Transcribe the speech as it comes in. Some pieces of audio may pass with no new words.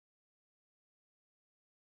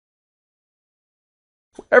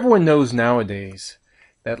Everyone knows nowadays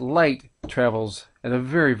that light travels at a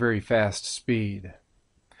very, very fast speed,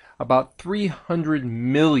 about 300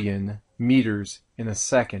 million meters in a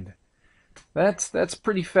second. That's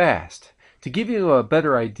pretty fast. To give you a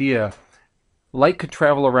better idea, light could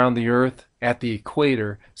travel around the Earth at the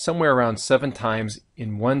equator somewhere around 7 times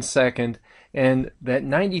in 1 second, and that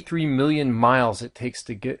 93 million miles it takes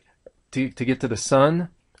to get to the sun,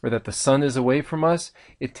 or that the sun is away from us,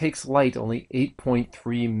 it takes light only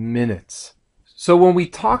 8.3 minutes. So when we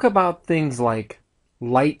talk about things like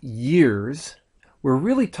light years, we're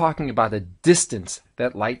really talking about a distance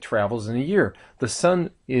that light travels in a year. The sun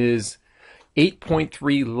is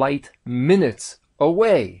 8.3 light minutes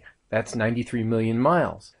away. That's 93 million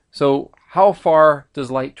miles. So how far does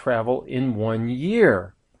light travel in 1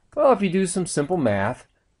 year? Well, if you do some simple math,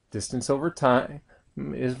 distance over time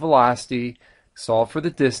is velocity, solve for the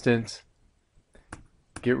distance,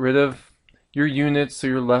 get rid of your units so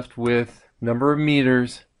you're left with number of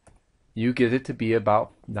meters, you get it to be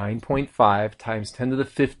about 9.5 times 10 to the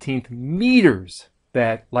 15th meters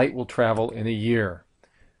that light will travel in a year.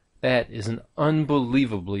 That is an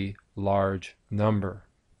unbelievably large number.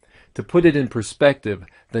 To put it in perspective,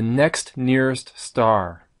 the next nearest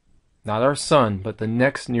star, not our sun, but the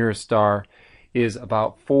next nearest star, is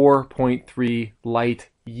about 4.3 light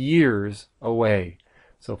years away.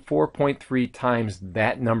 So 4.3 times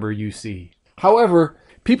that number you see. However,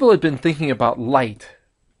 people had been thinking about light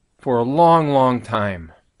for a long, long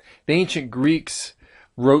time. The ancient Greeks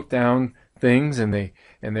wrote down things,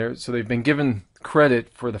 so they've been given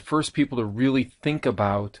credit for the first people to really think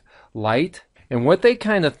about light. And what they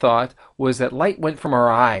kind of thought was that light went from our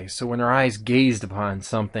eyes. So when our eyes gazed upon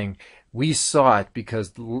something, we saw it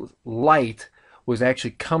because light was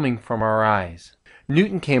actually coming from our eyes.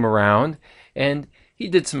 Newton came around and he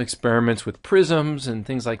did some experiments with prisms and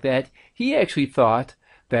things like that. He actually thought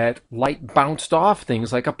that light bounced off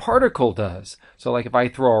things like a particle does. So like if I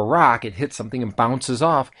throw a rock, it hits something and bounces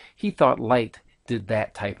off. He thought light did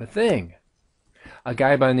that type of thing. A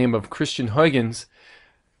guy by the name of Christian Huygens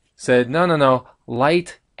said, no,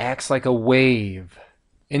 light acts like a wave.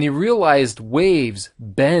 And he realized waves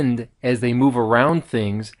bend as they move around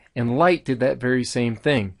things, and light did that very same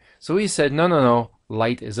thing. So he said, no,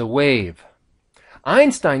 light is a wave.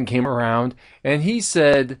 Einstein came around and he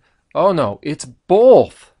said, oh no, it's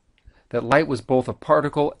both. That light was both a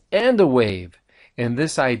particle and a wave. And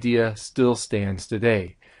this idea still stands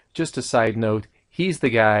today. Just a side note, he's the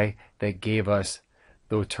guy that gave us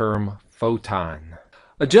the term photon.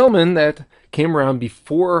 A gentleman that came around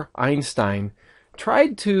before Einstein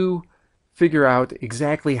tried to figure out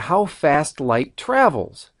exactly how fast light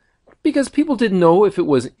travels, because people didn't know if it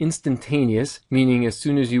was instantaneous, meaning as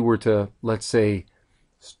soon as you were to, let's say,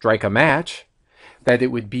 strike a match, that it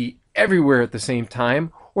would be everywhere at the same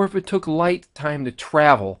time, or if it took light time to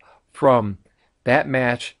travel from that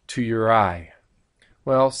match to your eye.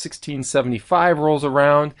 Well, 1675 rolls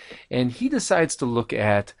around, and he decides to look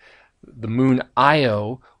at the moon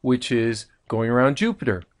Io, which is going around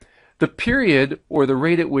Jupiter. The period, or the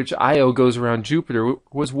rate at which Io goes around Jupiter,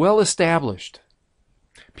 was well established.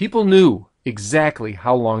 People knew exactly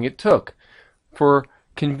how long it took. For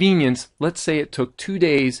convenience, let's say it took 2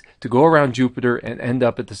 days to go around Jupiter and end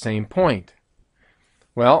up at the same point.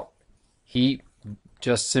 Well, he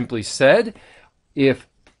just simply said, if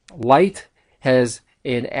light has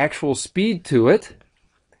an actual speed to it,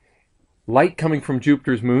 light coming from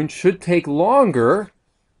Jupiter's moon should take longer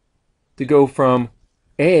to go from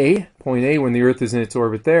point A, when the Earth is in its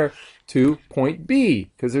orbit there, to point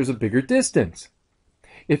B, because there's a bigger distance.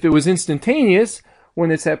 If it was instantaneous,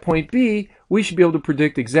 when it's at point B, we should be able to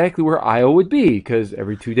predict exactly where Io would be, because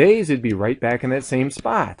every 2 days it'd be right back in that same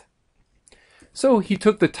spot. So he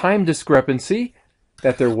took the time discrepancy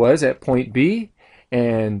that there was at point B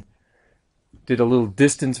and did a little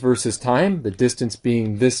distance versus time, the distance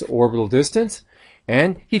being this orbital distance,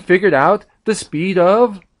 and he figured out the speed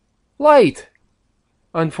of light.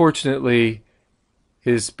 Unfortunately,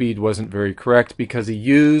 his speed wasn't very correct because he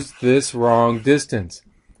used this wrong distance.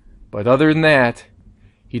 But other than that,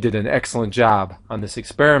 he did an excellent job on this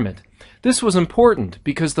experiment. This was important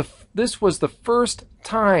because this was the first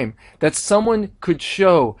time that someone could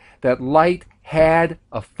show that light had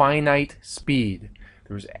a finite speed.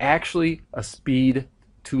 There was actually a speed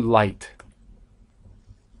to light.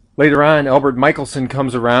 Later on, Albert Michelson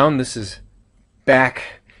comes around. This is back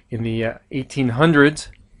in the 1800s.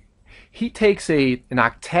 He takes an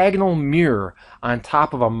octagonal mirror on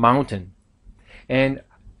top of a mountain, and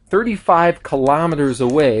 35 kilometers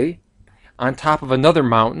away, on top of another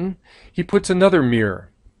mountain, he puts another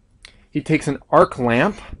mirror. He takes an arc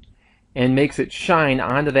lamp and makes it shine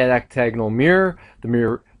onto that octagonal mirror. The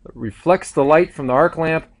mirror reflects the light from the arc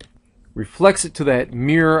lamp, reflects it to that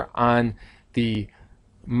mirror on the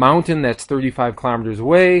mountain that's 35 kilometers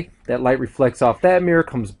away. That light reflects off that mirror,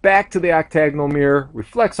 comes back to the octagonal mirror,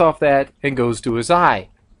 reflects off that, and goes to his eye.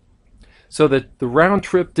 So that the round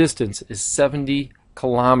trip distance is 70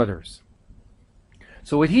 kilometers.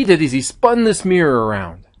 So what he did is he spun this mirror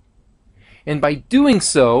around. And by doing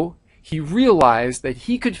so, he realized that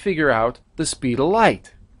he could figure out the speed of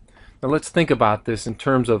light. Now let's think about this in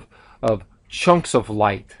terms of chunks of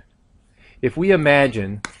light. If we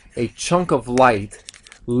imagine a chunk of light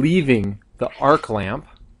leaving the arc lamp,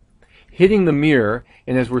 hitting the mirror,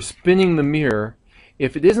 and as we're spinning the mirror,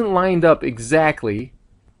 if it isn't lined up exactly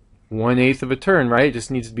 1/8 of a turn, right? It just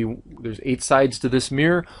needs to be, there's 8 sides to this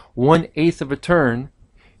mirror, 1/8 of a turn.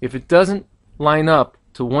 If it doesn't line up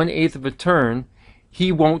to 1/8 of a turn,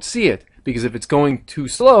 he won't see it, because if it's going too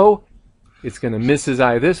slow, it's going to miss his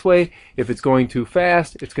eye this way. If it's going too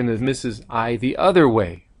fast, it's going to miss his eye the other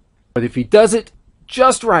way. But if he does it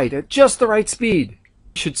just right, at just the right speed,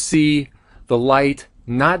 he should see the light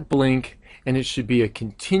not blink, and it should be a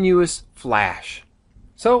continuous flash.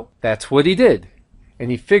 So that's what he did. And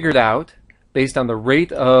he figured out, based on the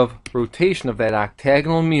rate of rotation of that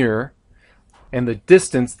octagonal mirror and the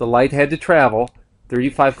distance the light had to travel,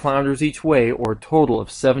 35 kilometers each way, or a total of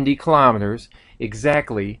 70 kilometers,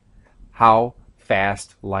 exactly how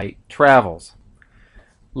fast light travels.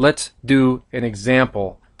 Let's do an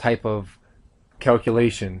example type of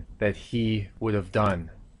calculation that he would have done.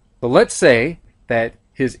 So let's say that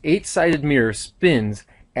his 8-sided mirror spins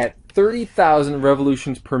at 30,000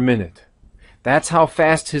 revolutions per minute. That's how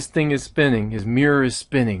fast his thing is spinning, his mirror is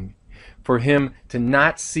spinning, for him to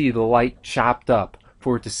not see the light chopped up,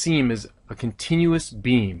 for it to seem as a continuous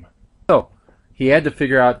beam. So he had to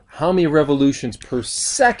figure out how many revolutions per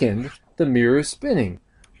second the mirror is spinning.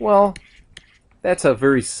 Well, that's a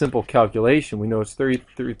very simple calculation. We know it's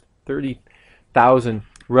 30,000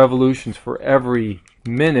 revolutions for every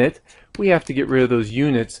minute. We have to get rid of those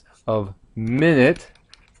units of minute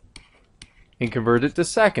and convert it to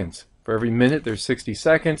seconds. For every minute there's 60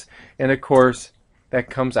 seconds, and of course that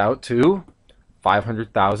comes out to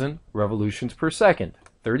 500,000 revolutions per second.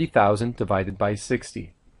 30,000 divided by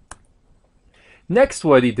 60. Next,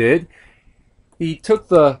 what he did, he took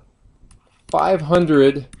the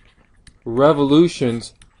 500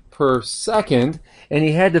 revolutions per second, and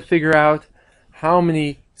he had to figure out how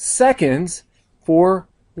many seconds for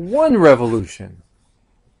one revolution.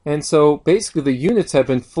 And so basically the units have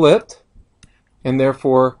been flipped, and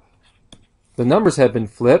therefore the numbers have been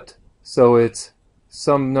flipped, so it's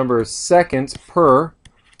some number of seconds per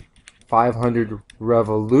 500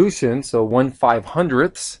 revolutions, so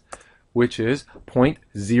 1/500ths, which is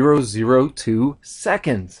 0.002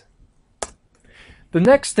 seconds. The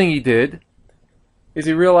next thing he did is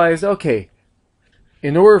he realized, okay,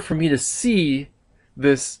 in order for me to see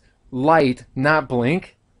this light not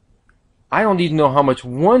blink, I don't need to know how much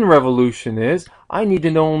one revolution is. I need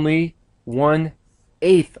to know only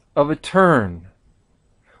 1/8 of a turn.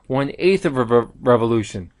 1/8 of a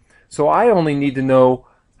revolution. So I only need to know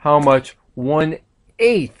how much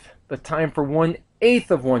 1/8, the time for 1/8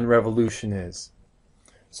 of one revolution is.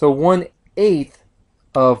 So 1/8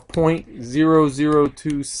 of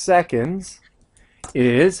 0.002 seconds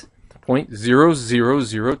is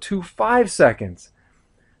 0.00025 seconds.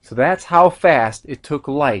 So that's how fast it took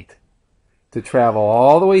light to travel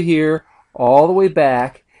all the way here, all the way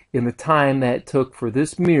back, in the time that it took for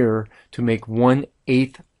this mirror to make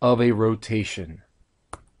 1/8 of a rotation.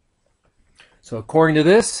 So according to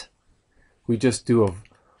this, we just do a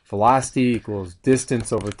velocity equals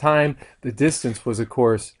distance over time. The distance was, of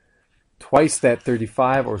course, twice that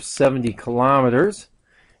 35, or 70 kilometers,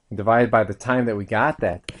 and divided by the time that we got,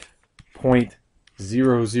 that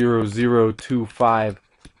 0.00025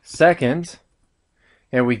 seconds,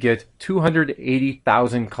 and we get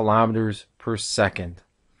 280,000 kilometers per second.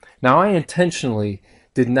 Now, I intentionally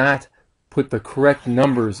did not put the correct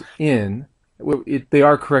numbers in. They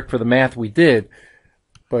are correct for the math we did,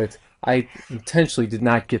 but I intentionally did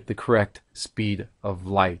not get the correct speed of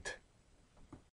light.